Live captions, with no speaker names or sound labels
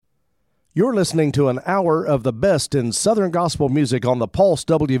You're listening to an hour of the best in Southern gospel music on the Pulse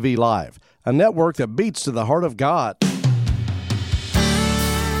WV Live, a network that beats to the heart of God.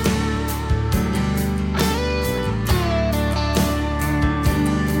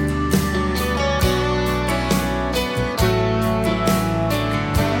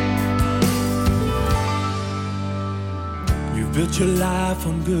 You've built your life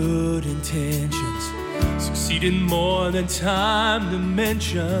on good intentions, succeeded more than time to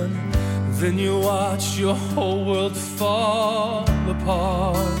mention. Then you watch your whole world fall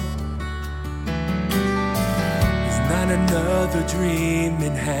apart. Is not another dream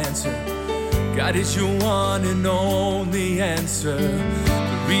enhancer? God is your one and only answer.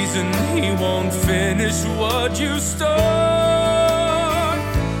 The reason He won't finish what you start.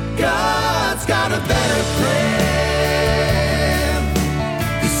 God's got a better plan.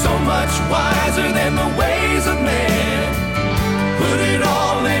 He's so much wiser than the ways of man. Put it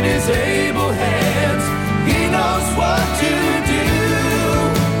all in His able hands. He knows what to do.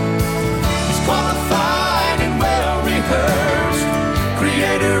 He's qualified and well rehearsed,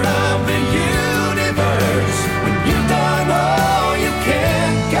 creator of the universe. When you've done all you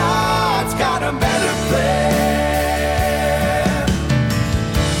can, God's got a better plan.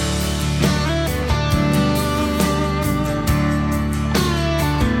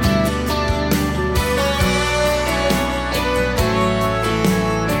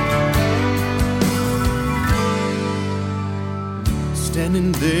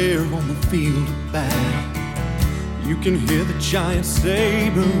 Standing there on the field of battle, you can hear the giant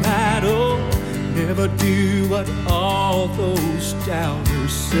saber rattle. Never do what all those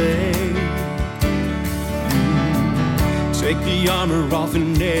doubters say. Take the armor off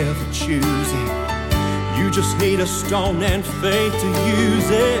and never choose it. You just need a stone and faith to use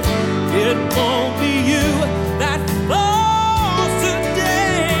it. It won't be you that falls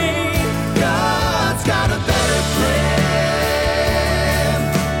today. God's got a better plan.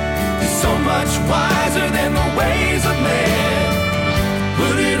 So much wiser than the ways of man.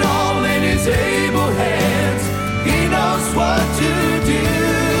 Put it all in His able hands. He knows what to do.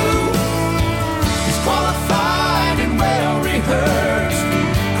 He's qualified and well rehearsed,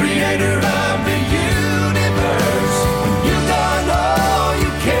 creator of the universe. When you've done all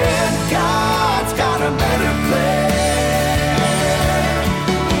you can, God's got a better plan.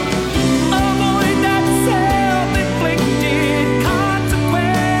 Avoid that self-inflicted consequence.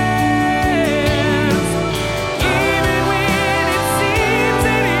 Even when it seems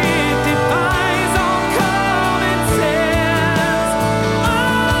that it defies all common sense. Oh,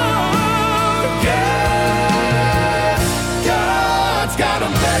 yes, God's got a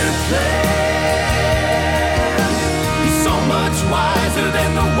better plan. He's so much wiser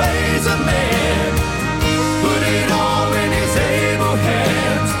than the ways of man. Put it all in His able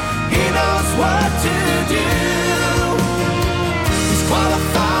hands. He knows what to do. He's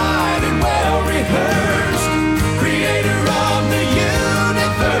qualified and well rehearsed, creator of the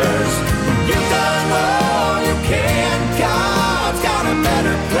universe. When you've done all you can, God's got a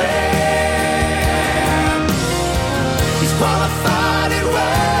better plan. He's qualified and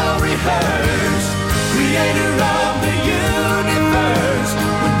well rehearsed, creator of the universe.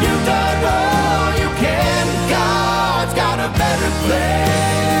 When you've done all you can, God's got a better plan.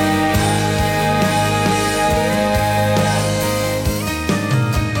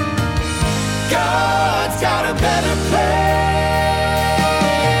 God's got a better plan.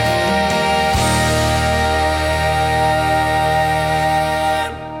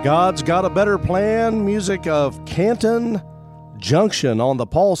 God's Got a Better Plan, music of Canton Junction on the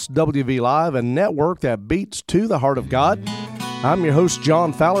Pulse WV Live, a network that beats to the heart of God. I'm your host,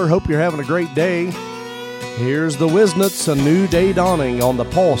 John Fowler. Hope you're having a great day. Here's the Wisnets, A New Day Dawning on the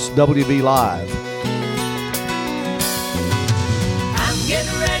Pulse WV Live. I'm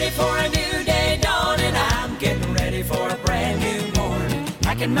getting ready for a new day dawning. I'm getting ready for a brand new morning.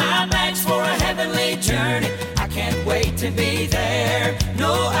 Packing my bags for a heavenly journey. I can't wait to be there.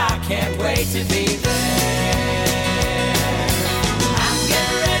 No, I can't wait to be there. I'm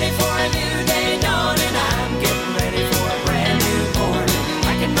getting ready for a new day dawning. I'm getting ready for a brand new morning.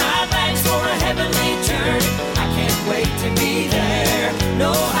 Packing my bags for a heavenly journey. I can't wait to be there.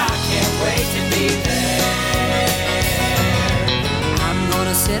 No, I can't wait to be there. I'm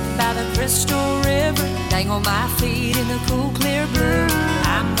gonna sit by the Crystal River, dangle my feet in the cool clear blue.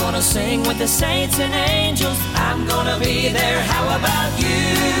 I'm gonna sing with the saints and angels. I'm gonna be there. How about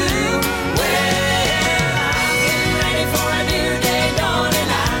you? Well, I'm getting ready for a new day dawning.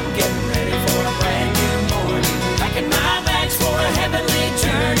 I'm getting ready for a brand new morning. Packing my bags for a heavenly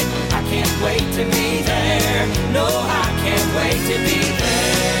journey. I can't wait to be there. No, I can't wait to be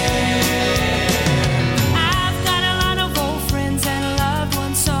there.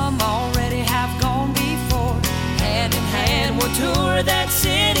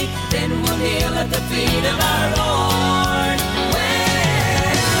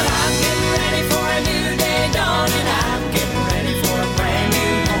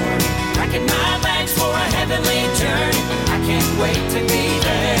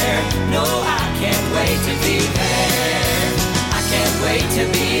 to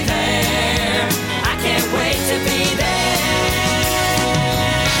be there. I can't wait to be there.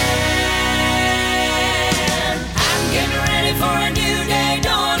 I'm getting ready for a new day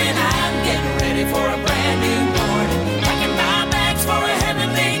dawning. I'm getting ready for a brand new morning. Packing my bags for a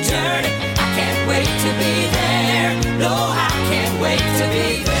heavenly journey. I can't wait to be there. No, I can't wait to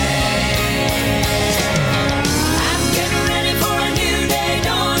be there. I'm getting ready for a new day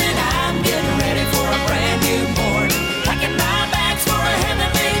dawning. I'm getting ready for a brand new morning. Packing my bags for a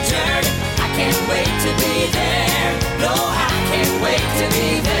heavenly journey. I can't wait to be there. No, I can't wait to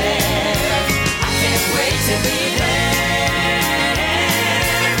be there. I can't wait to be there.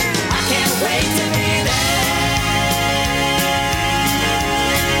 I can't wait to be there.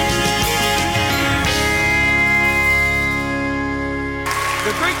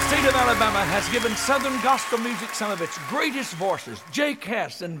 The great state of Alabama has given Southern gospel music some of its greatest voices, Jay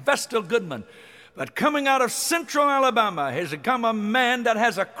Cass and Vestal Goodman. But coming out of central Alabama has come a man that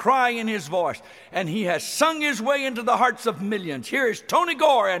has a cry in his voice, and he has sung his way into the hearts of millions. Here is Tony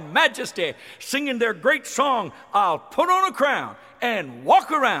Gore and Majesty singing their great song, I'll Put on a Crown and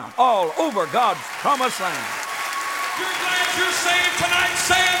Walk Around all over God's promised land. You're glad you're saved tonight,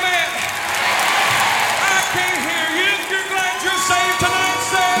 say amen. I can't hear you. If you're glad you're saved tonight,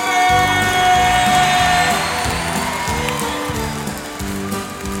 say amen.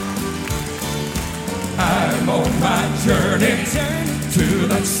 I'm on my journey to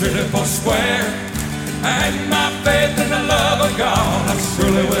that city for square, and my faith in the love of God I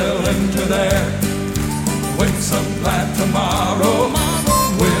surely will enter there. When some glad tomorrow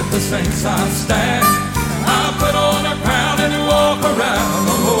with the saints I'll stand, I'll put on a crown and walk around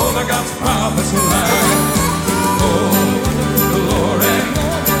all over God's promised land. Oh, glory,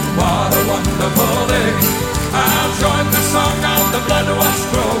 what a wonderful day. I'll join the song of the blood-washed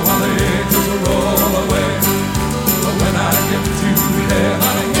scroll while the ages roll away. When I get to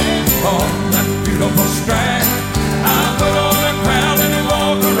heaven on that beautiful strand, I'll put on a crown and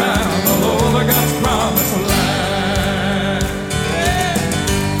walk around all over God's promised land. Yeah.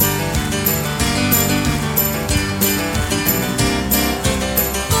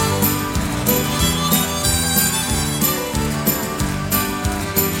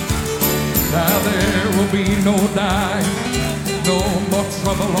 Now there will be no dying, no more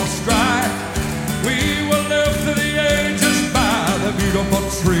trouble or strife. We will live to the ages by the beautiful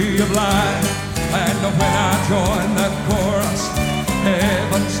tree of life. And when I join that chorus,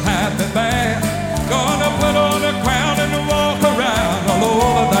 heaven's happy band, gonna put on a crown and walk around all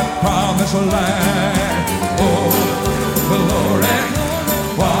over that promised land. Oh, glory,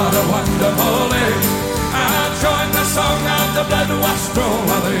 what a wonderful day. I'll join the song of the blood-washed scroll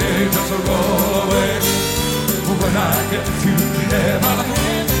while the ages roll away. When I get to heaven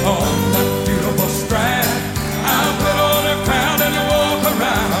on that beautiful strand, I'll put on a crown and walk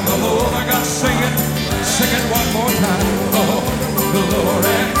around all over God. Sing it one more time. Oh,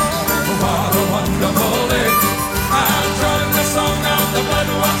 glory, what a wonderful day. I'll join the song of the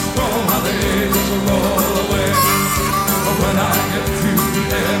blood-washed scroll while the ages roll away. When I get to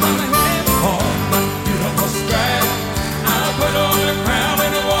heaven on that beautiful strand, I'll put on a crown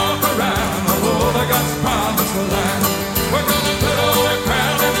and walk around all over God's promised land. We're gonna put on a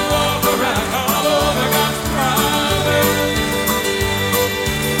crown and walk around all over God's promised land.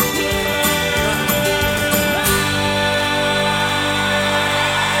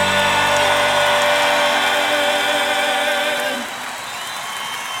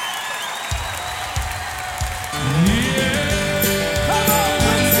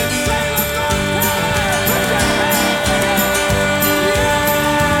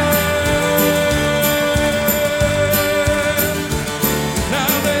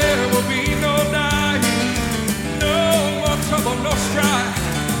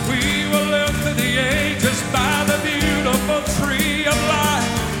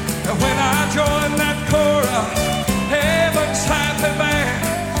 Join that chorus, heaven's happy band.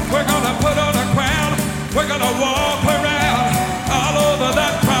 We're gonna put on a crown, we're gonna walk around all over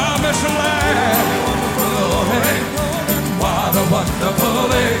that promised land. Glory, what a wonderful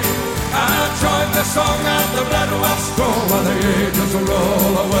day. I'll join the song of the blood-washed scroll while the ages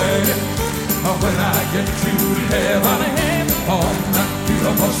roll away. When I get to heaven on that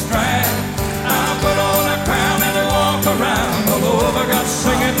beautiful strand, I'll put on a crown and walk around all over God.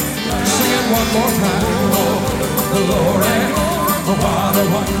 Sing it one more time. Oh, glory, what a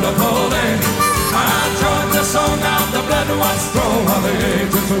wonderful day. I'll join the song of the blood-washed scroll while the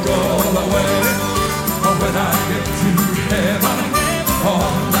ages roll away. When I get to heaven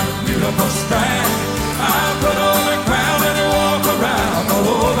on that beautiful strand, I'll put on a crown and walk around all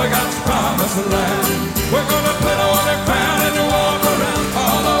over God's promised land. We're gonna put on a crown and walk around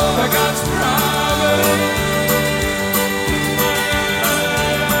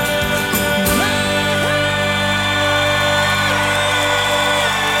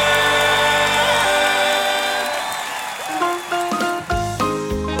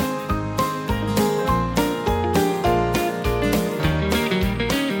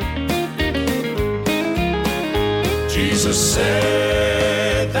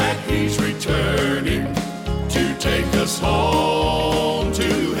said that he's returning to take us home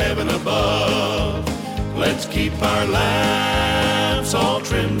to heaven above. Let's keep our lamps all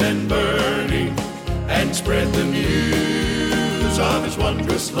trimmed and burning and spread the news of his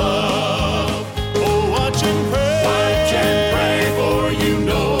wondrous love. Oh, watch and pray, for you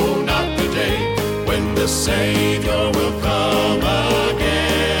know not the day when the Savior will come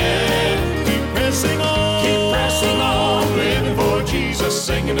again. Keep pressing on, living for Jesus,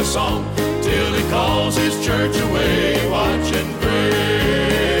 singing a song till he calls his church away. Watch and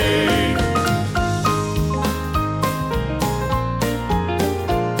pray.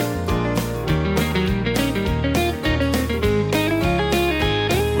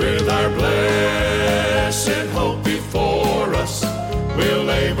 With our blessed hope before us, we'll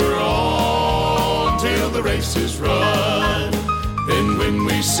labor on till the race is run. Then when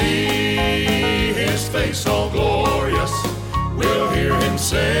we see his face all glorious, we'll hear him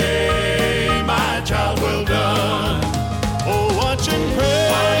say, my child, well done. Oh, watch and pray,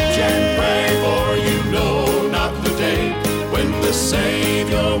 for you know not the day when the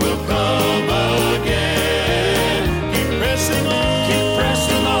Savior will come again. Keep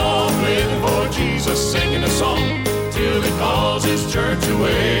pressing on, living for Jesus, singing a song till he calls his church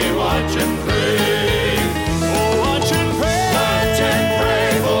away. Watch and pray. Oh, watch and pray,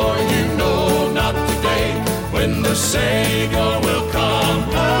 for you know not the day when the Savior will come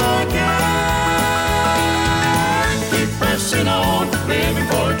again. Keep pressing on, living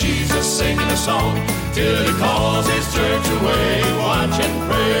for Jesus, singing a song till he calls his church away. Watch and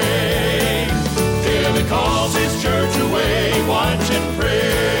pray till he calls his church away. Watch and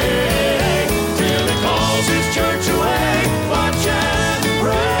pray till he calls his church away. Watch and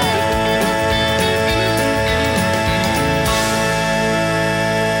pray.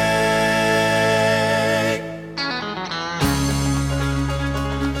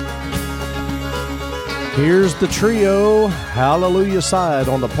 Here's the trio, Hallelujah Side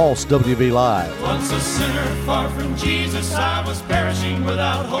on the Pulse WV Live. Once a sinner far from Jesus, I was perishing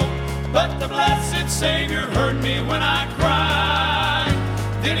without hope. But the blessed Savior heard me when I cried.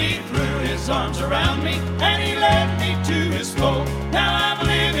 Then he threw his arms around me and he led me to his fold. Now I'm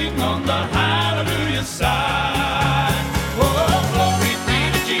living on the hallelujah side. Oh, glory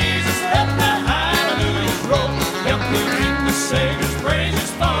be to Jesus, let the hallelujahs roll. Help me ring the Savior's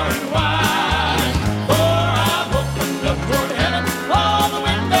praises far and wide. For I've opened up toward heaven all the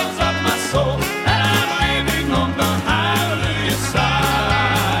windows of my soul, and I'm living on the hallelujah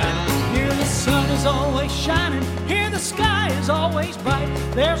side. Here the sun is always shining, here the sky is always bright.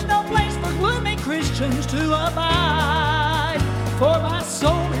 There's no place for gloomy Christians to abide. For my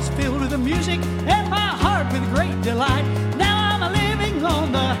soul is filled with the music and my heart with great delight. Now I'm living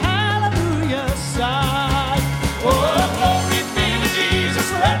on the hallelujah side. Oh, glory be to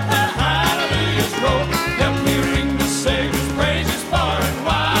Jesus, let the hallelujahs roll. Help me ring the Savior's praises far and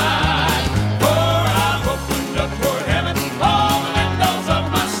wide. For I've opened up toward heaven all the windows of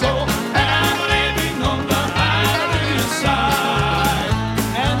my soul, and I'm living on the hallelujah side.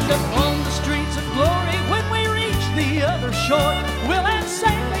 And upon the streets of glory, when we reach the other shore, we'll have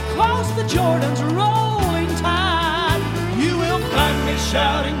safely crossed the Jordan's rolling tide. You will find me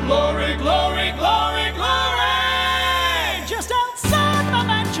shouting glory, glory, glory, glory, Just outside my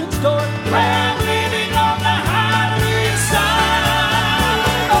mansion's door, where I'm living on the hallelujah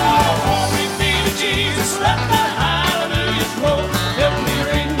side. Oh, glory be to Jesus, let the hallelujahs roll. Help me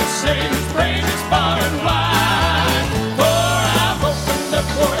ring the Savior's praises far and wide. For I've opened up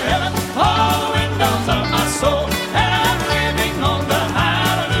toward heaven all the windows of my soul, and I'm living on the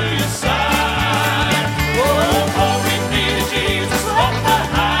hallelujah side. Oh, glory be to Jesus, let the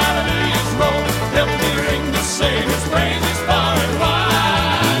hallelujahs roll. Help me ring the Savior's praises far and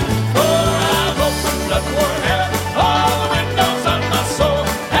wide. For I've opened up toward heaven all the windows of my soul,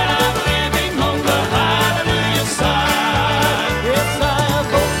 and I'm living on the hallelujah side. yes, I have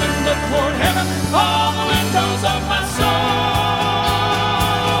Opened up toward heaven all the windows of my soul,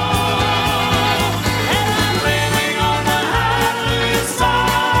 and I'm living on the hallelujah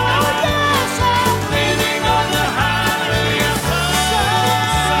side. Yes, I'm living on the hallelujah side.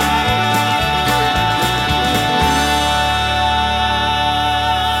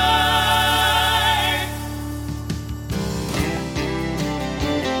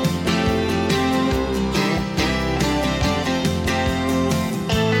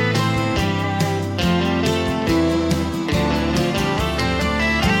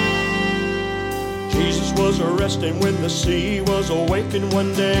 Jesus was arrested when the sea was awakened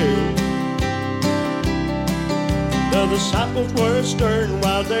one day. The disciples were stern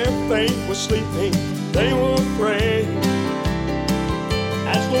while their faith was sleeping. They were afraid.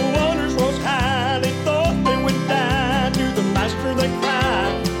 As the waters rose high, they thought they would die. To the master they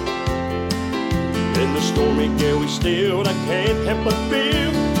cried. In the stormy gale we stilled, I can't help but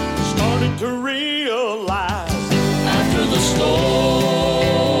feel, started to realize. After the storm,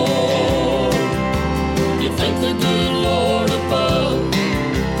 you thank the good Lord above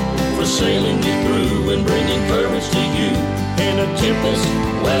for sailing you through and bringing courage to you in a tempest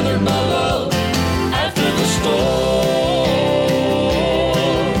weathered by love. After the storm,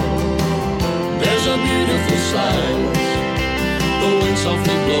 there's a beautiful silence. The wind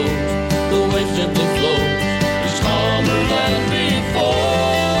softly blows, the waves gently flow. It's calmer than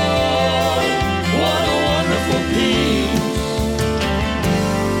before. What a wonderful peace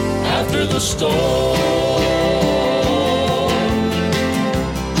after the storm.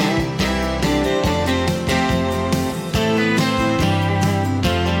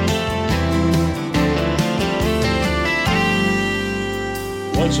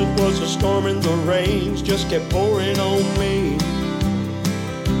 Once it was a storm and the rains just kept pouring on me.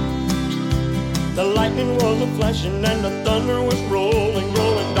 The lightning was a-flashing and the thunder was rolling,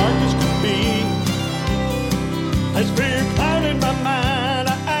 growing dark as could be. As fear clouded my mind,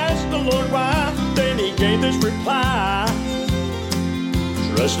 I asked the Lord why. Then he gave this reply.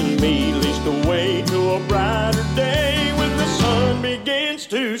 Trust in me leads the way to a brighter day when the sun begins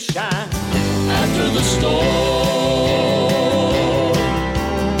to shine. After the storm,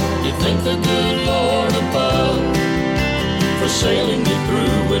 thank the good Lord above for sailing you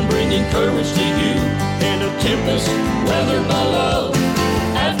through and bringing courage to you in a tempest weathered by love.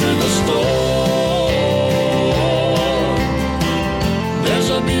 After the storm, there's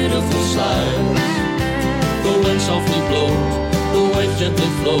a beautiful silence. The wind softly blows, the waves gently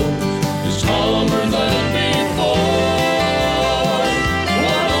flow. It's calmer than before.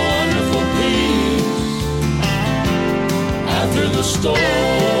 What a wonderful peace after the storm.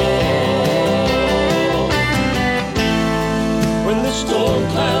 When the storm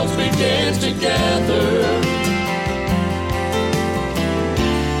clouds begin to gather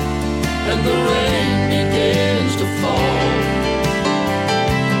and the rain begins to fall,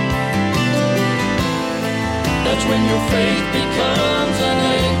 that's when your faith becomes an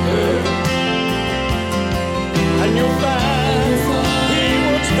anchor, and you'll find he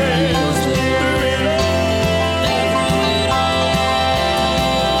was there through it all.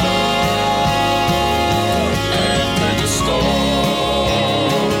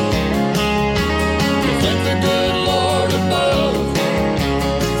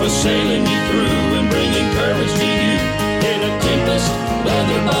 Sailing you through and bringing courage to you in a tempest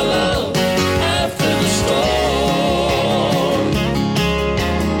weathered by love. After the storm,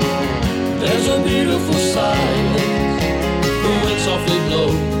 there's a beautiful silence. The wind softly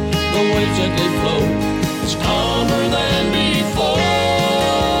blows, the waves gently flow. It's calmer than before.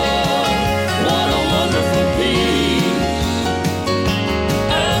 What a wonderful peace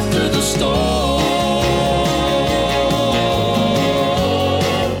after the storm.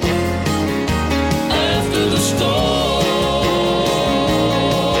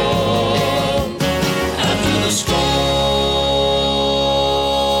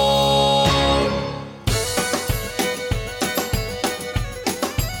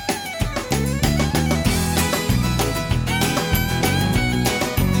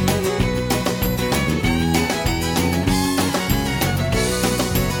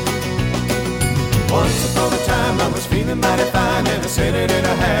 Mighty fine, and I said it in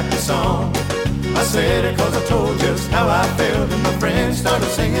a happy song. I said it cause I told just how I felt, and my friends started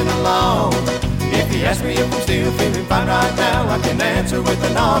singing along. If he asked me if I'm still feeling fine right now, I can answer with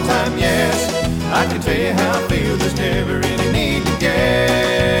an all-time yes. I can tell you how I feel, there's never any need to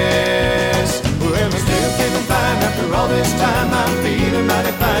guess. Well, I'm still feeling fine after all this time, I'm feeling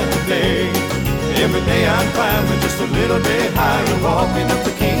mighty fine today. Every day I'm climbing just a little bit higher, walking up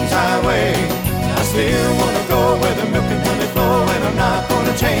the King's Highway. I still want to go where the milk and honey flow, and I'm not going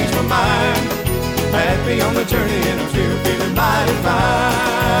to change my mind. Happy on the journey, and I'm still feeling mighty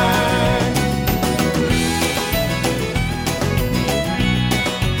fine.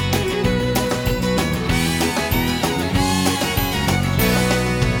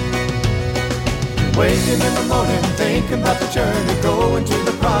 Waking in the morning, thinking about the journey, going to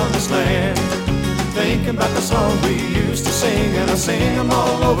the promised land. Thinking about the song we used to sing, and I sing them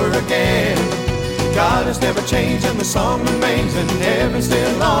all over again. God has never changed and the song remains, and heaven's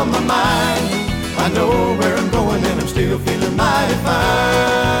still on my mind. I know where I'm going and I'm still feeling mighty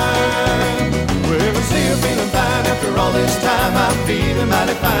fine. Well, I'm still feeling fine after all this time, I'm feeling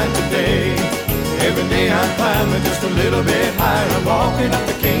mighty fine today. Every day I'm climbing just a little bit higher, I'm walking up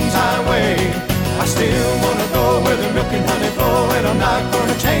the King's Highway. I still want to go where the milk and honey flow, and I'm not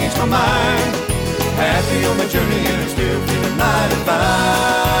gonna change my mind. Happy on my journey and I'm still feeling mighty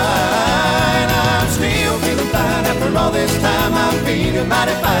fine. I'm still feeling fine after all this time. I'm feeling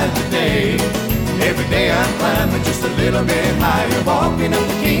mighty fine today. Every day I'm climbing just a little bit higher, walking up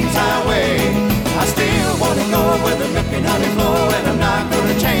the King's Highway. I still wanna go where the milk and honey flow, and I'm not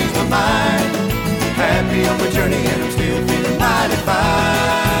gonna change my mind. Happy on my journey and I'm still feeling mighty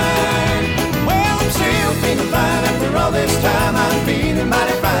fine. Well, I'm still feeling fine after all this time. I'm feeling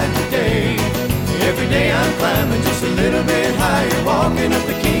mighty fine today. Every day I'm climbing just a little bit higher, walking up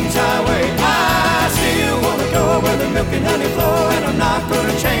the King's Highway. I still wanna go where the milk and honey flow, and I'm not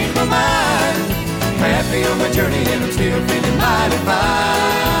gonna change my mind. Happy on my journey and I'm still feeling mighty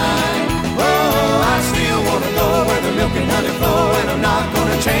fine. Oh, I still wanna go where the milk and honey flow, and I'm not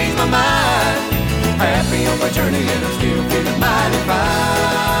gonna change my mind. Happy on my journey and I'm still feeling mighty fine.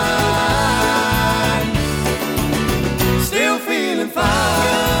 Still feeling fine.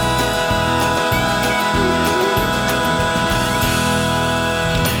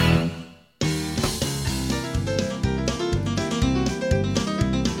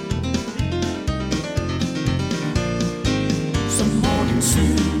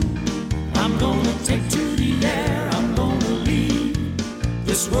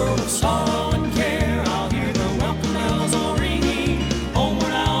 This world of sorrow and care, I'll hear the welcome bells all ringing.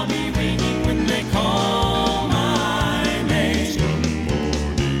 Homeward I'll be ringing when they call my name.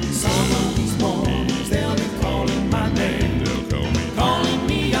 Some of these mornings they'll be calling my name, calling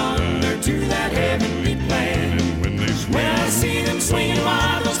me yonder to that heavenly place. When I see them swinging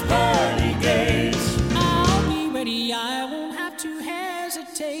wide those pearly gates, I'll be ready, I won't have to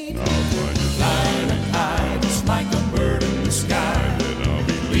hesitate. Flying high just like a bird in the sky,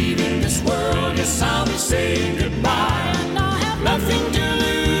 leaving this world, yes, I'll be saying goodbye. And I'll have nothing to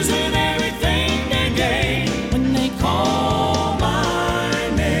lose and everything to gain when they call my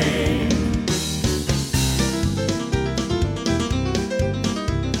name.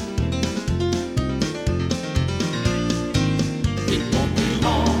 It won't be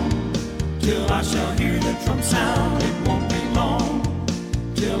long till I shall hear the drum sound. It won't be long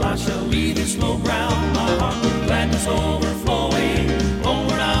till I shall leave this low ground. My heart with gladness overflowing.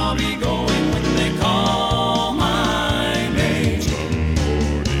 Homeward I'll be going when they call my name.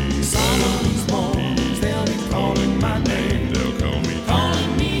 Some of these mornings they'll be calling my name,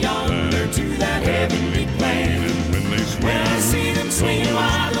 calling me yonder to that heavenly place. When I see them swinging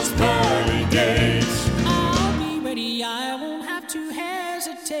wide those pearly gates, I'll be ready, I won't have to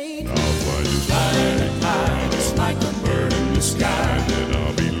hesitate. Flying high just like a bird in the sky,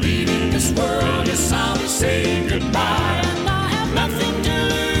 leaving this world, yes, I'll be saying goodbye. And I have nothing to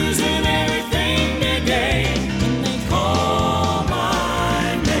lose and everything to gain when they call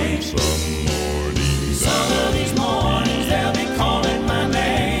my name. Some of these mornings they'll be calling my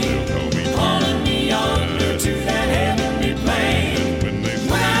name, calling me yonder to that heavenly plane.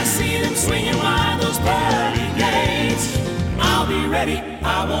 When I see them swinging wide those pearly gates, I'll be ready,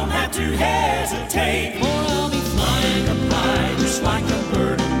 I won't have to hesitate. For I'll be flying up high just like a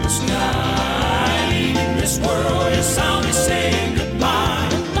bird in the sky. Leaving this world, yes, I'll be saying goodbye.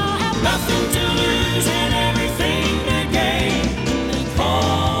 And I'll have nothing to lose and everything to gain when they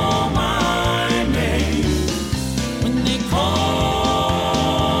call my name. When they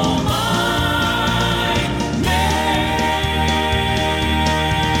call my name.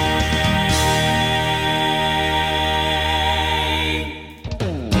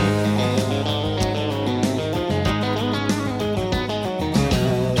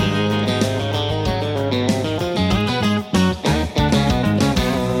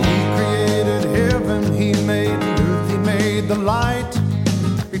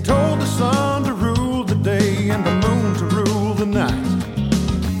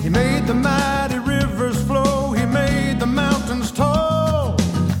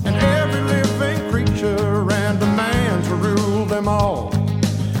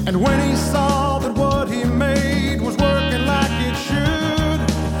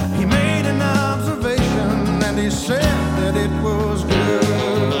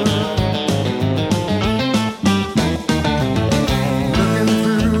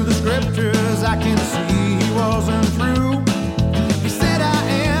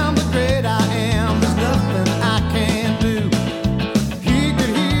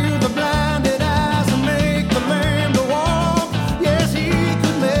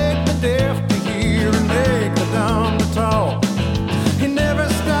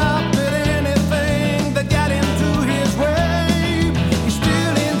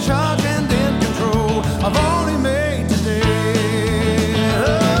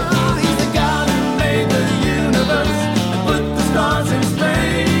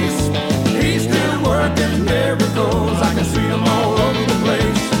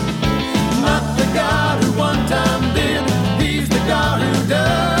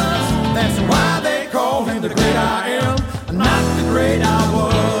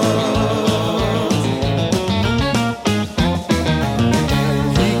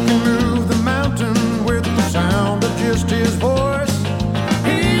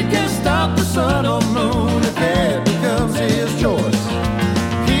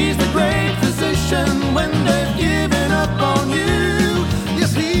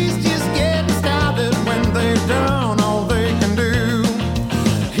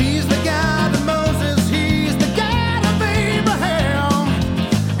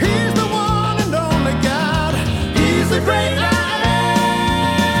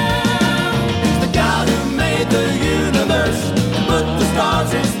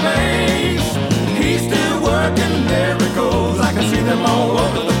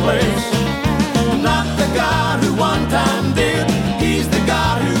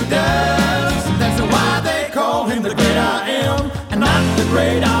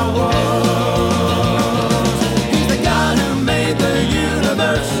 great I was. He's the God who made the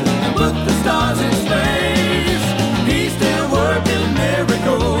universe and put the stars in space. He's still working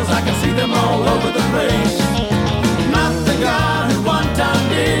miracles, I can see them all over the place. Not the God who one time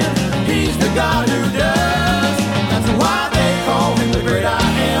did, he's the God who does. That's why they call him the great I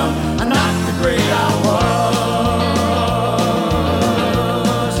am, and not the great I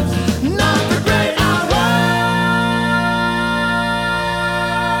was. Not the great I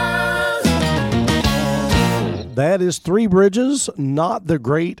was. That is Three Bridges, Not the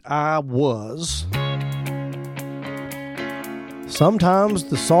Great I Was. Sometimes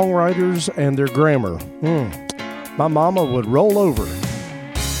the songwriters and their grammar, my mama would roll over.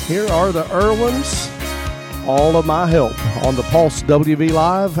 Here are the Irwins, All of My Help, on the Pulse WV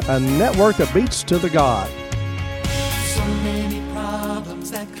Live, a network that beats to the God. So many problems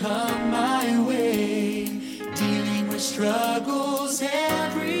that come my way, dealing with struggles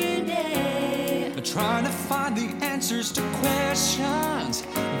every day, Trying to find the answers to questions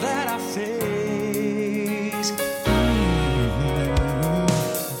that I face.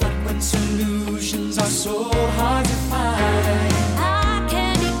 but when solutions are so hard to find, I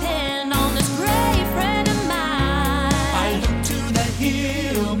can depend on this great friend of mine. I look to the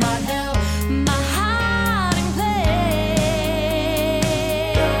hill, my help, My hiding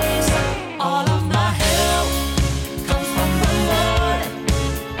place. all of my help comes from the Lord,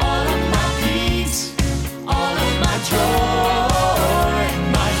 all of my peace, all of my joy,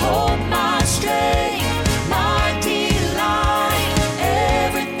 my hope, my strength, my delight,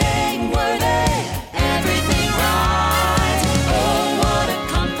 everything worthy, everything right. Oh, what a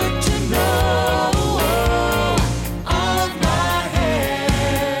comfort to know all of my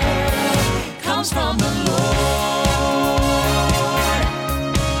help comes from the Lord.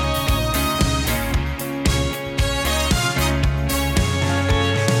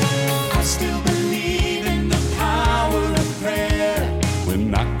 I still believe in the power of prayer.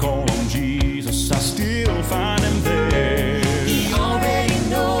 When I call on Jesus, I still find him there. He already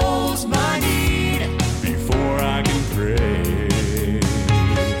knows my need. Before I can pray,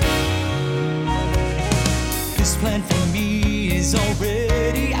 His plan for me is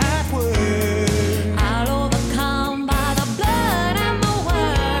already at work. I'll overcome by the blood and the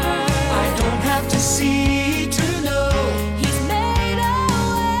word. I don't have to see to know. He's made a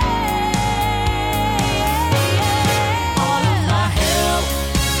way. All of my help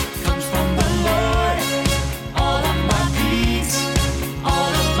comes from the Lord. All of my peace,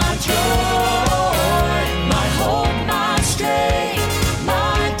 all of my joy, my hope, my strength,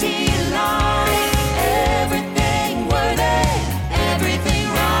 my delight, everything worthy, everything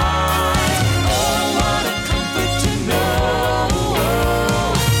right. Oh, what a comfort to know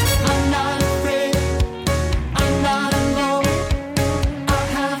I'm not afraid, I'm not alone. I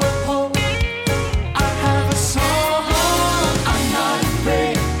have a hope, I have a song. I'm not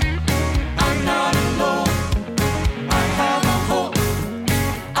afraid, I'm not alone. I have a hope,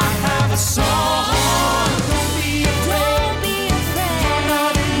 I have a song. Don't be afraid, Don't be afraid. you're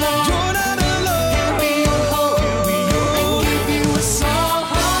not alone. You're not alone. He'll be your hope, and give you a song.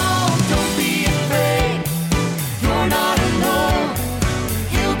 Don't be afraid, you're not alone.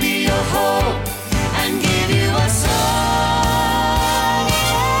 He'll be your hope, and give you a song.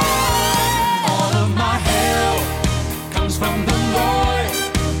 All of my help comes from the Lord.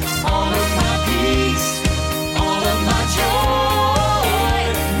 All of my peace, all of my joy,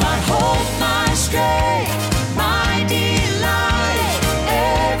 my hope, my strength, my delight,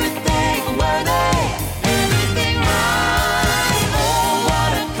 everything worthy, everything right. Oh,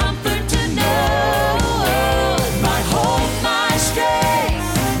 what a comfort to know. My hope, my strength,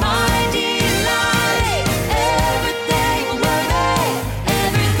 my delight, everything worthy,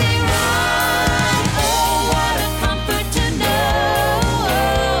 everything right. Oh, what a comfort to know.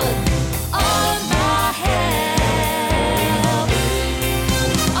 All of my help,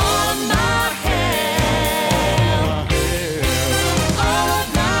 all of my help, all of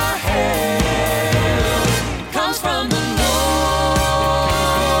my help comes from the Lord,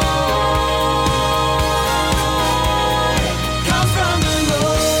 comes from the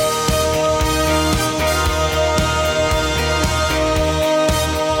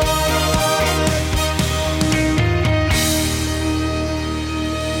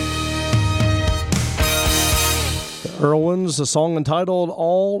Irwins, a song entitled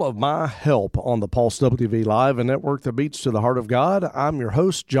All of My Help, on the Pulse WV Live, a network that beats to the heart of God. I'm your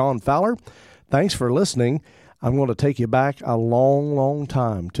host, John Fowler. Thanks for listening. I'm going to take you back a long, long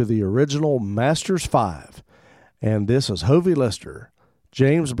time to the original Masters 5. And this is Hovey Lister,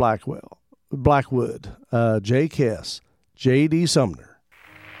 James Blackwood, Jake Hess, J.D. Sumner,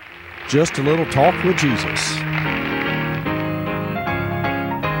 Just a Little Talk with Jesus.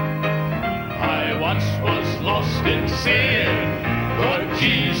 I once was lost in sin, but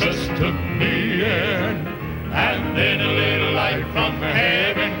Jesus took me in, and then a little light from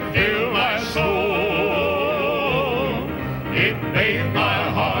heaven filled my soul. It bathed my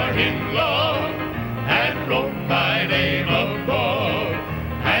heart in love and wrote my name above,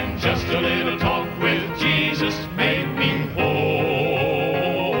 and just a little talk with Jesus made me whole.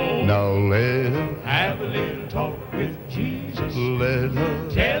 Now let Have a little talk with Jesus. let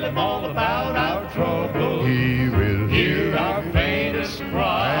us, Tell him all about our troubles. he will Hear our faintest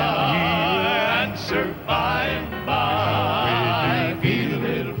cry. Answer by and by. Feel a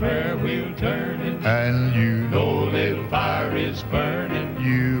little prayer wheel turning. and you Know a little fire is burning.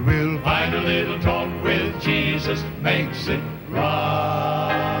 you will Find a little talk with Jesus makes it right.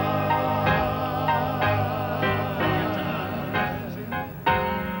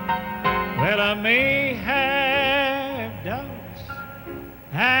 Well, I may have doubts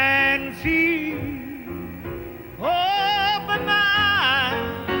and fear, oh, but my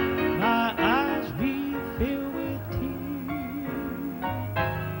eyes be filled with tears.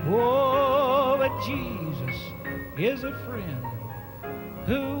 Oh, but Jesus is a friend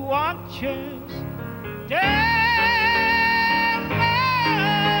who watches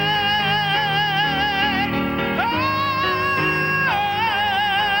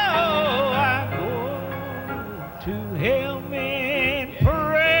I go to him in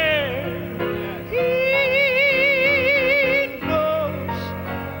prayer. He knows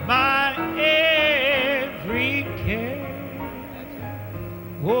my every care.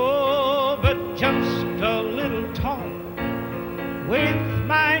 Oh, but just a little talk with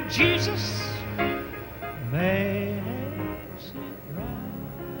my Jesus makes it right.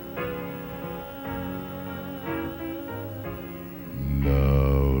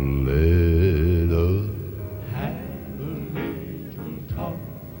 now let us Have a little talk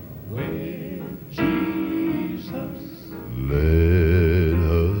with Jesus. let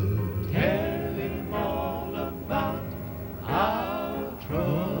us Tell him all about our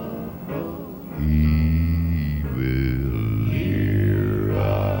trouble. he will hear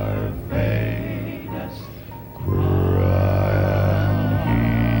our Faintest cry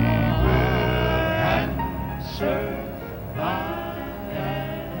and answer by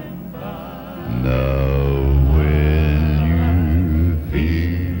and by. now when you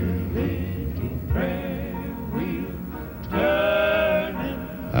feel Little prayer wheel turning.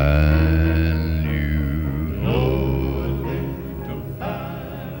 and you know Little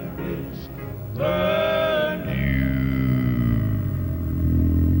fire is burning.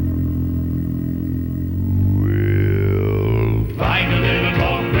 will Find a little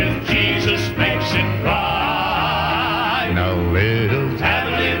talk with Jesus makes it right. now let us Have a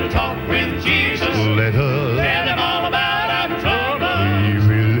little talk with Jesus. let us Tell him all about our trouble. he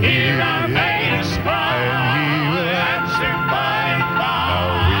will Hear our faintest cry. and he will Answer by and by.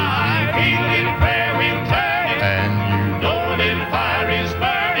 Feel a little prayer wheel turning. and Know a little fire is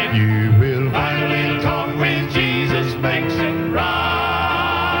burning. you will Find a little talk with Jesus makes it right.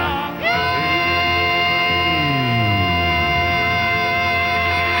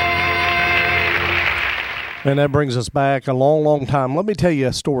 And that brings us back a long, long time. Let me tell you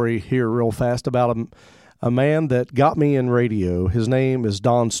a story here real fast about a man that got me in radio. His name is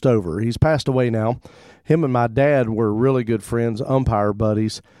Don Stover. He's passed away now. Him and my dad were really good friends, umpire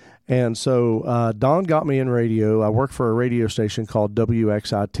buddies. And so Don got me in radio. I worked for a radio station called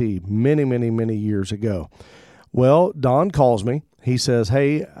WXIT many, many, many years ago. Well, Don calls me. He says,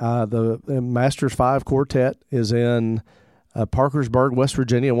 hey, the Masters 5 Quartet is in Parkersburg, West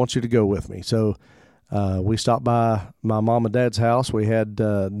Virginia. I want you to go with me. So we stopped by my mom and dad's house. We had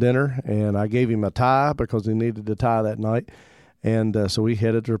dinner, and I gave him a tie because he needed a tie that night. And so we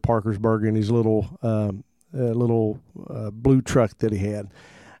headed to Parkersburg in his little blue truck that he had.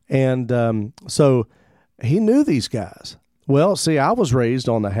 And so he knew these guys. Well, see, I was raised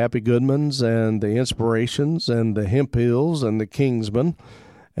on the Happy Goodmans and the Inspirations and the Hemp Hills and the Kingsmen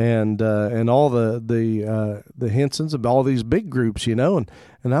and all the Hensons and all these big groups, you know.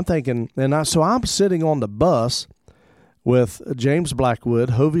 And I'm thinking, so I'm sitting on the bus with James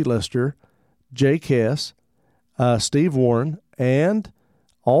Blackwood, Hovey Lister, Jake Hess, Steve Warren, and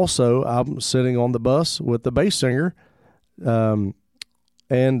also I'm sitting on the bus with the bass singer, and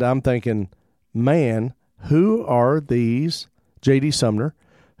I'm thinking, man, who are these, J.D. Sumner,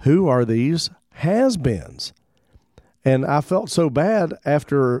 who are these has-beens? And I felt so bad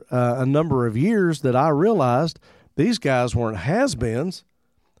after a number of years that I realized these guys weren't has-beens,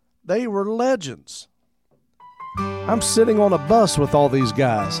 they were legends. I'm sitting on a bus with all these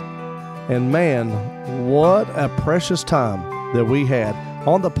guys. And man, what a precious time that we had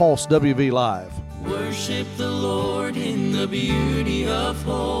on the Pulse WV Live. Worship the Lord in the beauty of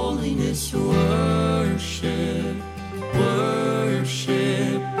holiness. Worship,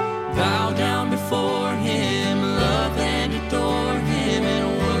 worship. Bow down before Him, love and adore Him,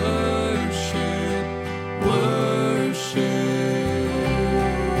 and worship, worship.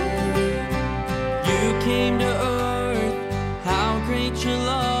 You came to earth, how great your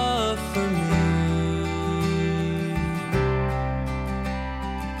love for me.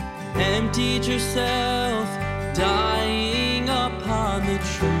 Emptied yourself, dying upon the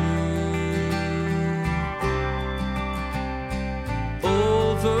tree.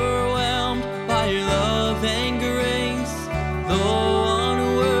 Overwhelmed by your love and grace, though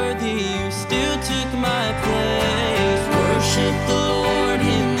unworthy, you still took my place. Worship the Lord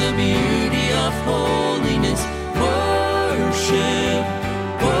in the beauty of holiness. Worship,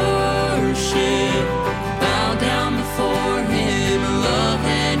 worship. Bow down before Him, love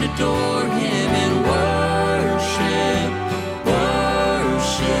and adore Him, and worship, worship.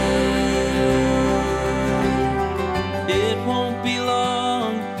 It won't be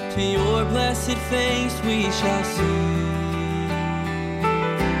long till your blessed face we shall see.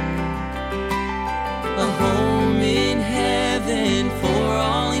 A home in heaven for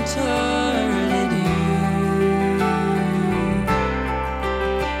all eternity.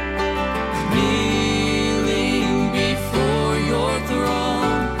 Kneeling before your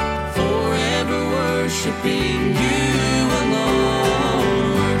throne, forever worshiping you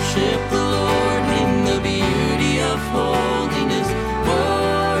alone. Worship the Lord in the beauty of holiness.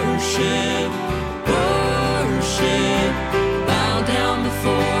 Worship, worship. Bow down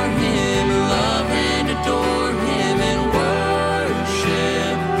before Him, love and adore Him, and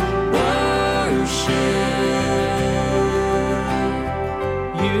worship, worship.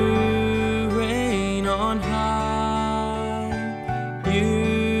 You reign on high.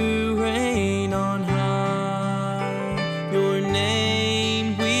 You reign on high. Your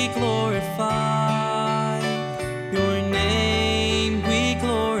name we glorify. Your name we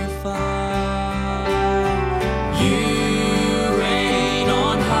glorify. You reign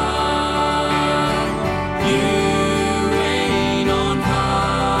on high. You reign on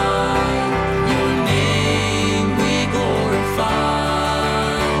high. Your name we glorify.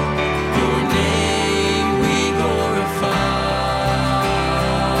 Your name we glorify.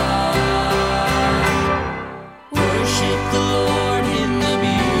 Worship the Lord in the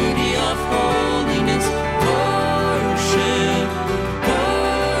beauty of holiness. Worship,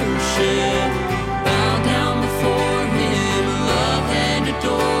 worship. Bow down before Him, love and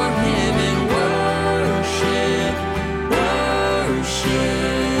adore Him, and worship, worship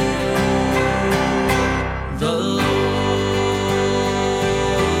the Lord.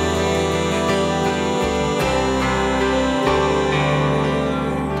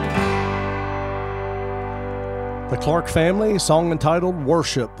 The Clark Family, song entitled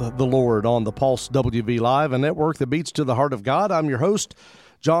Worship the Lord on the Pulse WV Live, a network that beats to the heart of God. I'm your host,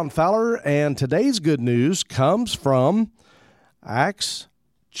 John Fowler, and today's good news comes from Acts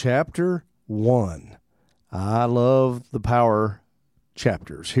chapter 1. I love the power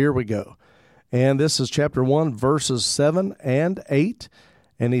chapters. Here we go. And this is chapter 1, verses 7 and 8.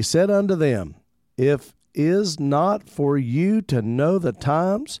 And he said unto them, If is not for you to know the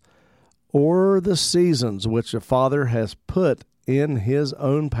times or the seasons which the Father has put in His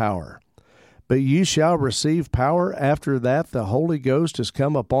own power. But you shall receive power after that the Holy Ghost is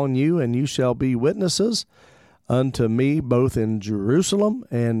come upon you, and you shall be witnesses unto me both in Jerusalem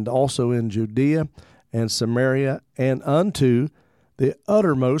and also in Judea and Samaria and unto the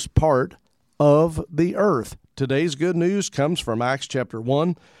uttermost part of the earth. Today's good news comes from Acts chapter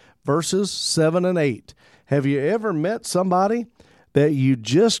 1, verses 7 and 8. Have you ever met somebody that you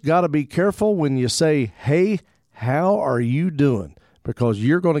just got to be careful when you say, hey, how are you doing? Because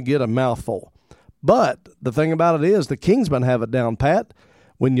you're going to get a mouthful. But the thing about it is, the Kingsmen have it down pat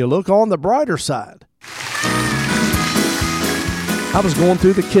when you look on the brighter side. I was going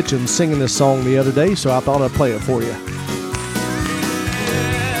through the kitchen singing this song the other day, so I thought I'd play it for you. Yeah,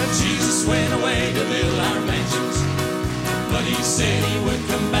 Jesus went away to build our mansions, but He said He would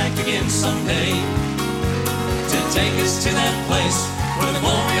come back again someday to take us to that place where the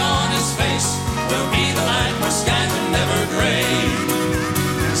glory on His face will be the light where skies are never gray.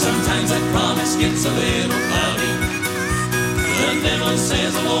 Sometimes that promise gets a little cloudy. The devil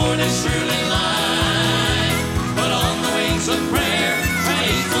says the Lord is surely lied, but on the wings of prayer,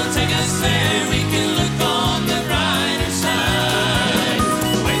 faith will take us there. We can look on the brighter side.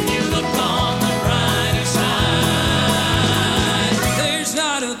 When you look on the brighter side, there's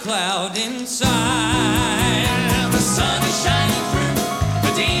not a cloud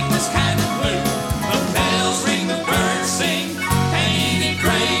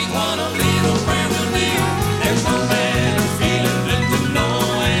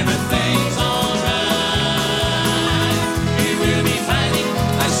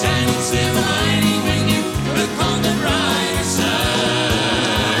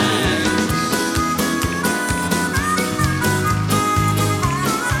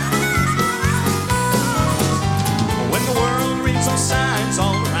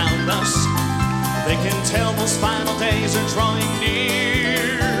years are drawing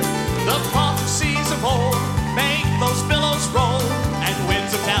near. The prophecies of old make those billows roll, and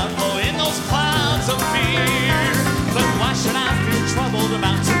winds of doubt blow in those clouds of fear. But why should I feel troubled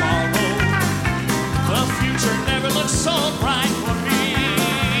about tomorrow? The future never looks so bright for me.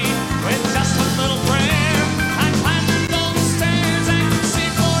 With just a little prayer, I climbed those stairs and could see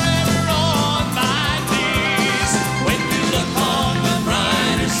forever on my knees. When you look on the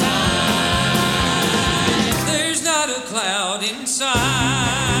brighter side, there's not a cloud inside.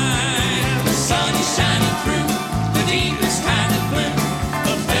 the sun is shining through the deepest kind of blue.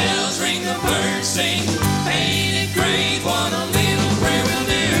 The bells ring, the birds sing, painted great, what a little prayer will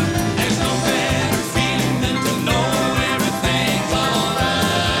do. There's no better feeling than to know everything's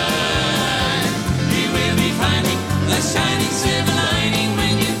alright. You will be finding the shining silver lining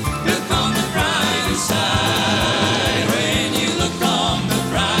when you look on the brighter side. When you look on the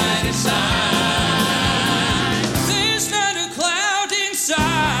brighter side, there's not a cloud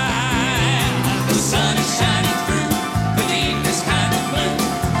inside. The sun is shining through the deepest kind of blue.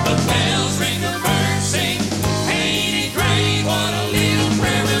 The bells ring, the birds sing, painted great, what a little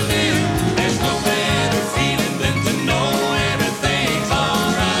prayer will do. There's no better feeling than to know everything's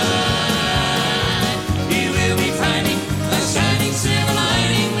alright. You will be finding a shining silver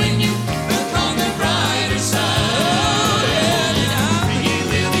lining when you look on the brighter side. You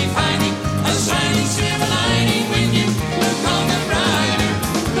will be finding a shining silver lining when you look on the brighter,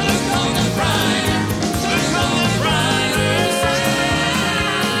 look on the brighter, look on the brighter side.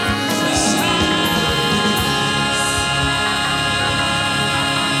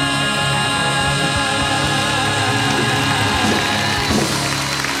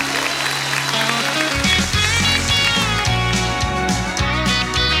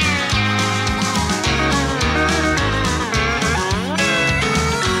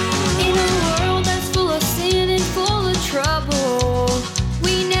 In a world that's full of sin and full of trouble,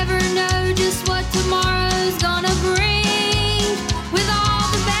 we never know just what tomorrow's gonna bring. With all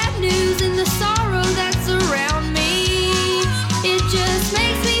the bad news and the sorrow that's around me, it just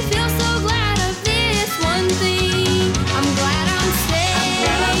makes me feel so glad of this one thing. I'm glad I'm saved. I'm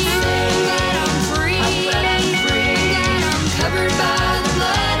glad I'm free. I'm glad I'm covered by the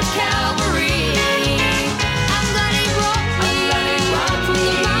blood of Calvary. I'm glad He brought me from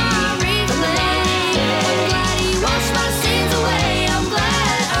the miry clay. I'm glad He washed my sins away. I'm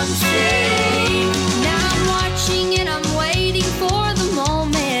glad I'm saved. Now I'm watching and I'm waiting for the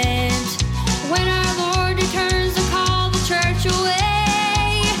moment when our Lord returns to call the church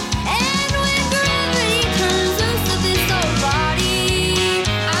away. And when gravity turns loose of this old body,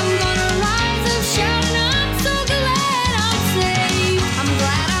 I'm gonna rise up shouting, I'm so glad I'm saved. I'm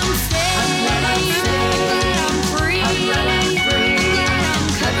glad I'm saved. I'm glad I'm free. I'm glad I'm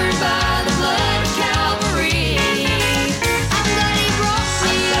covered by the blood of Calvary. I'm glad He brought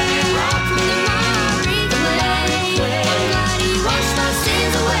me from the miry clay. I'm glad He washed my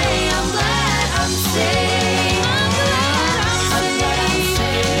sins away. I'm glad I'm saved. I'm glad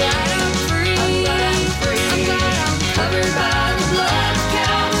I'm free. I'm glad I'm covered by the blood of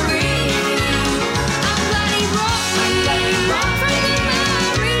Calvary. I'm glad He brought me from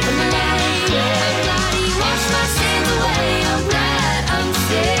the miry clay. I'm glad He washed my sins away. I'm glad I'm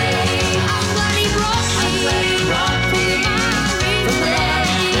saved. I'm glad He brought me from the miry clay.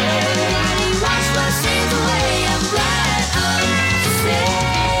 I'm glad He washed my sins away. I'm glad I'm saved.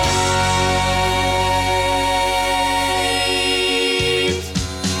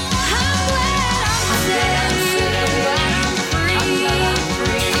 I'm glad I'm free.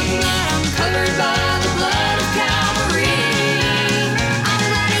 I'm glad I'm covered by the blood of Calvary. I'm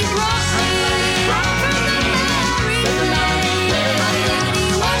glad He brought me from the miry clay. I'm glad He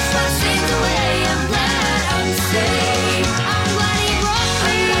washed my sins away. I'm glad I'm saved. I'm glad He brought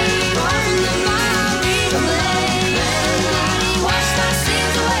me from the miry clay. I'm glad He washed my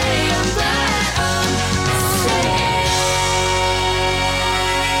sins away. I'm glad I'm saved.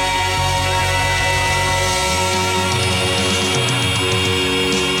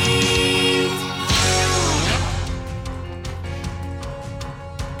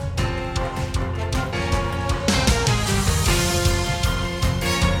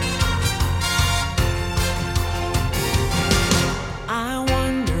 I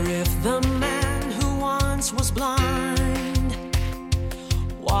wonder if the man who once was blind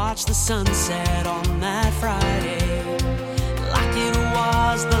watched the sunset on that Friday like it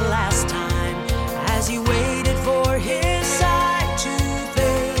was the last time, as he waited for his sight to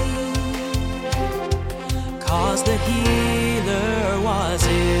fade. 'Cause the healer was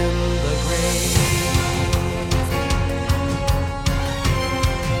in the grave.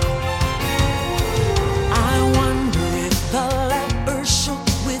 I wonder if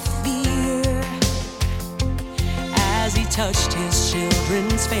touched his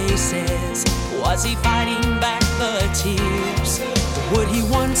children's faces? Was he fighting back the tears? Would he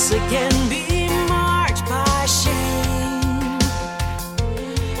once again be marked by shame?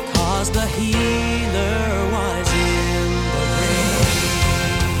 'Cause the healer was in the grave.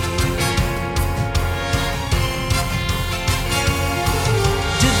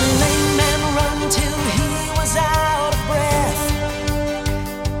 Did the lame man run till he was out of breath?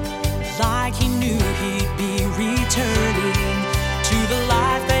 Like he knew he'd be returning to the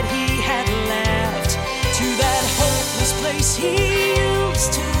life that he had left, to that hopeless place he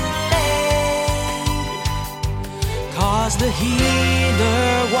used to lay. 'Cause the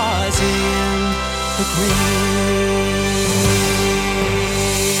healer was in the grave.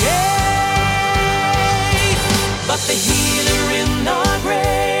 But the healer in the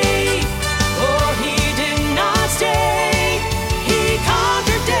grave, oh, he did not stay. He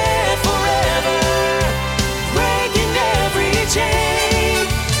conquered death forever, breaking every chain.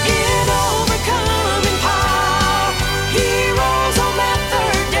 In overcoming power, he rose on that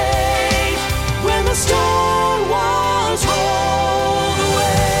third day, when the stone was rolled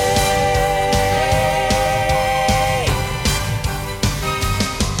away.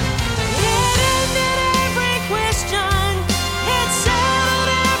 It ended every question, it settled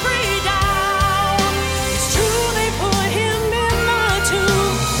every doubt. It's true they put him in the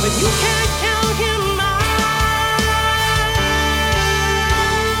tomb, but you can't count him out.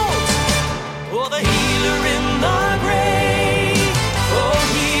 Oh, the healer in the grave, oh,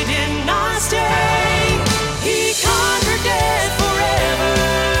 he did not stay. He conquered death forever,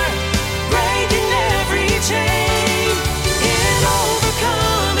 breaking every chain. In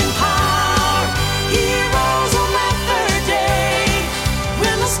overcoming power, he rose on that third day,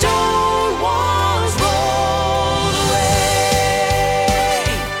 when the stone was rolled away.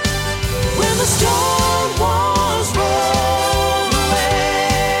 When the stone was rolled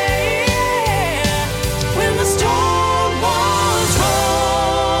away. When the stone was rolled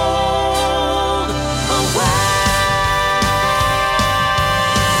away.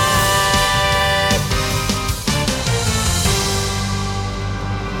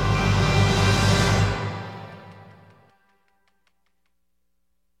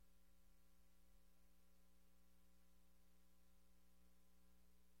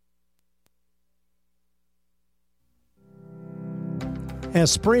 As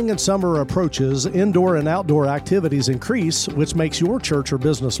spring and summer approaches, indoor and outdoor activities increase, which makes your church or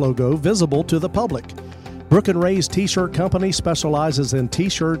business logo visible to the public. Brook and Ray's T-Shirt Company specializes in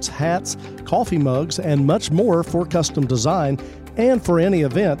T-shirts, hats, coffee mugs, and much more for custom design and for any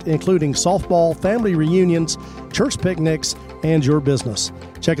event, including softball, family reunions, church picnics, and your business.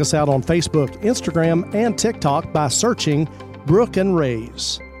 Check us out on Facebook, Instagram, and TikTok by searching Brook and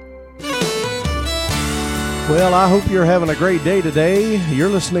Ray's. Well, I hope you're having a great day today. You're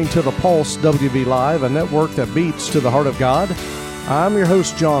listening to the Pulse WV Live, a network that beats to the heart of God. I'm your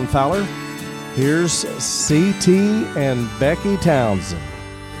host, John Fowler. Here's C.T. and Becky Townsend.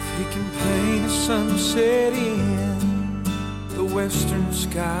 If he can paint a sunset in the western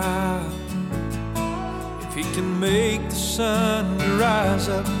sky, if he can make the sun rise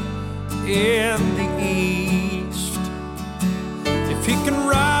up in the east, if he can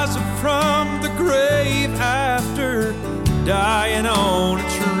rise up from the grave after dying on a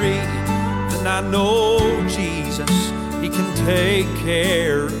tree, then I know Jesus, he can take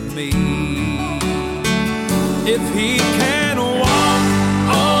care of me. If he can walk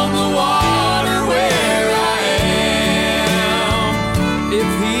on the water where I am, if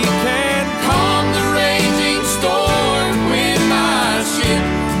he can calm the raging storm when my ship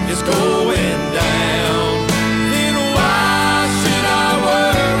is going down, then why should I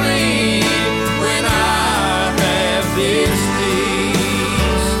worry when I have this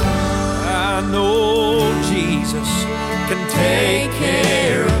peace? I know Jesus can take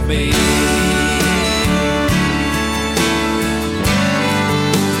care of me.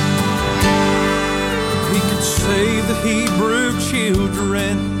 Save the Hebrew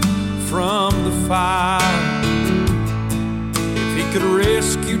children from the fire, if he could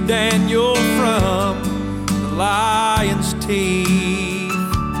rescue Daniel from the lion's teeth,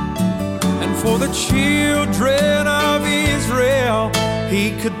 and for the children of Israel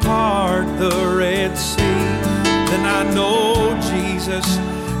he could part the Red Sea, then I know Jesus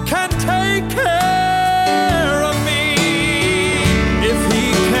can take care of me. If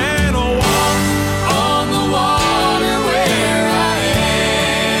he can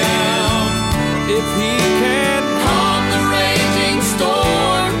if he can calm the raging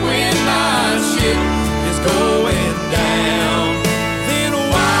storm when my ship is going down, then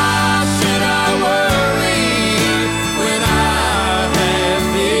why should I worry when I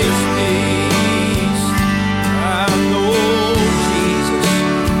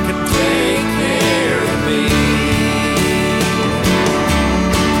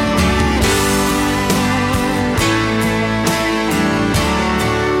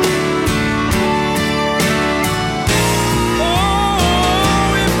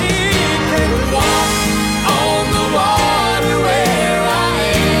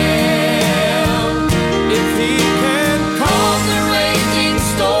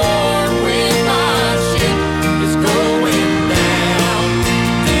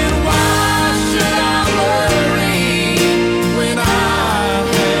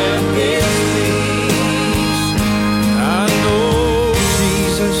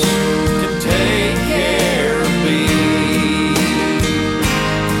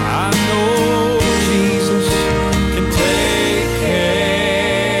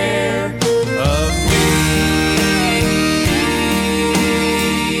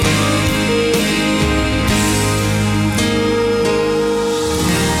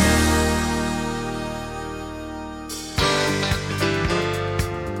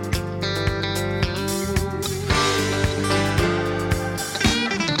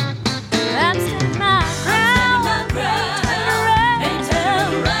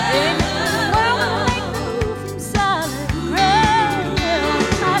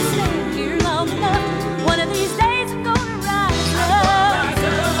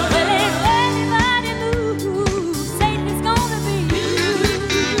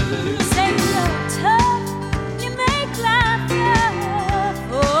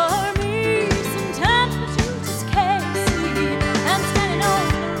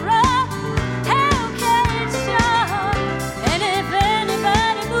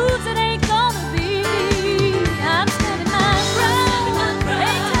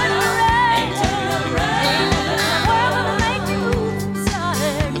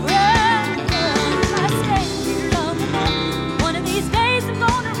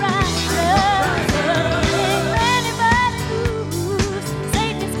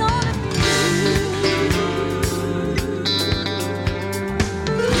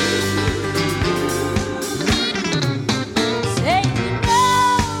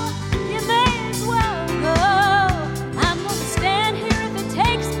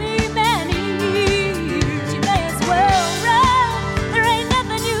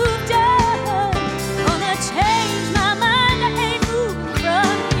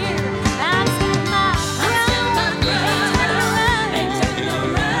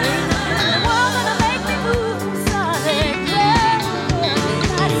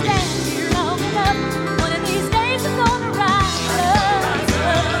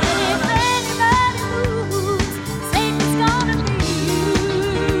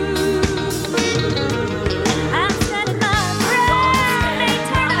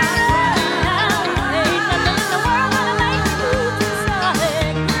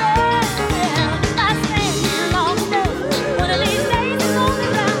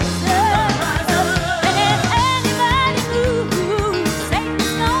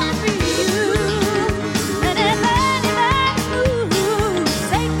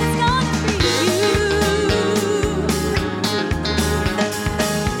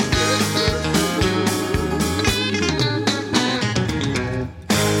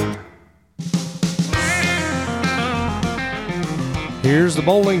Here's the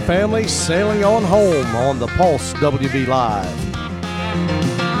Bowling Family sailing on home on the Pulse WV Live.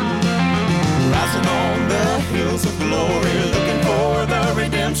 Rising on the hills of glory, looking for the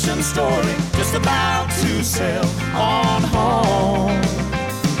redemption story, just about to sail on home.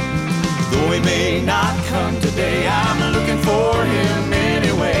 Though he may not come today, I'm looking for him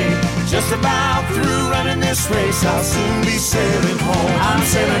anyway. Just about through running this race, I'll soon be sailing home. I'm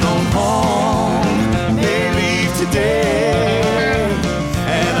sailing on home, may leave today,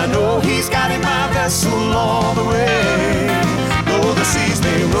 and I know he's guiding my vessel all the way. Though the seas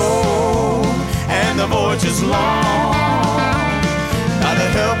may roll and the voyage is long, by the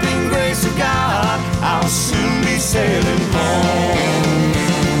helping grace of God, I'll soon be sailing home.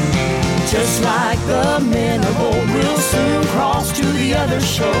 Just like the men of old, we'll soon cross to the other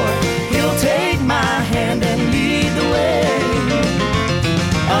shore. He'll take my hand and lead the way,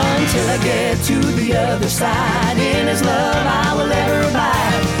 until I get to the other side. In his love I will ever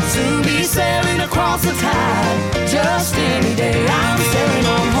abide. Soon be sailing across the tide. Just any day I'm sailing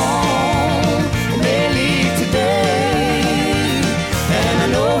on home, and may leave today, and I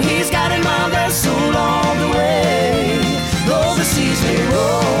know he's guiding my vessel all the way. Though the seas may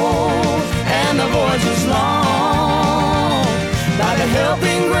roll and the voyage is long, by the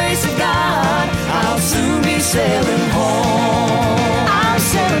helping grace of God, I'll soon be sailing home. I'm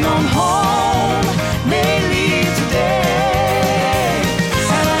sailing on home, may leave today,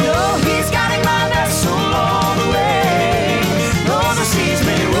 and I know he's guiding my vessel all the way. Though the seas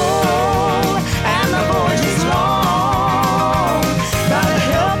may roll and the voyage is long, by the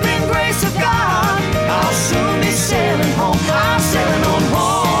helping grace of God, I'll soon be sailing home. I'm sailing on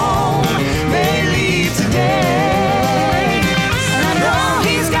home, may leave today, and I know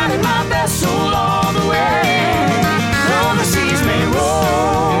he's guiding my vessel all the way. Though the seas may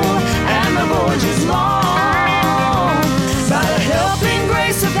roll and the voyage is long, by the helping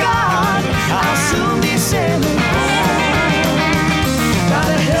grace of God, I'll soon be sailing home. By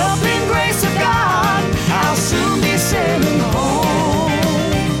the helping grace of God, I'll soon be sailing home.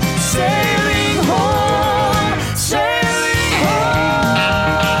 Sailing home, sailing home.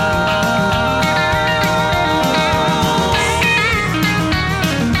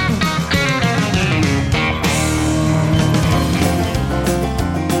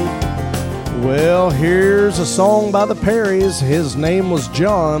 Well, here's a song by the Perrys. His name was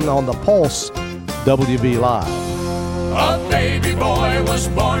John on the Pulse WV Live. A baby boy was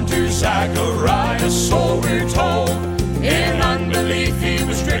born to Zacharias, so we're told. In unbelief he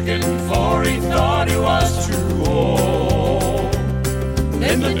was stricken, for he thought he was too old.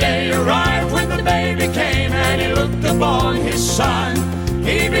 Then the day arrived when the baby came, and he looked upon his son.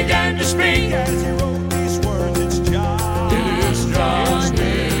 He began to speak as he wrote these words, it's John. It is John, his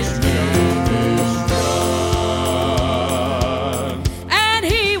name is John. And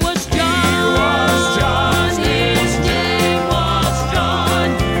he was John. He was John, his name was John.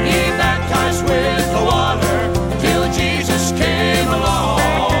 He baptized with the water till Jesus came along.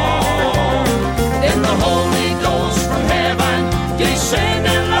 Then the Holy Ghost from heaven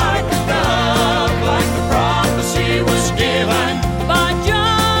descended like a dove, like the prophecy was given By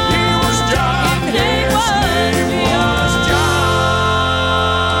John. He was John, His his name was name was John.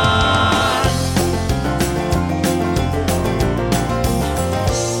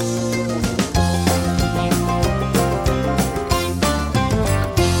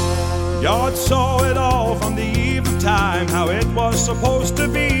 God saw it all from the eve of time, how it was supposed to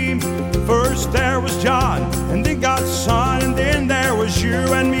be. First there was John, and then God's son, and then there was you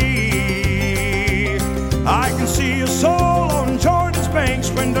and me. I can see a soul on Jordan's banks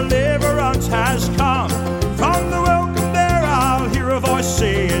when the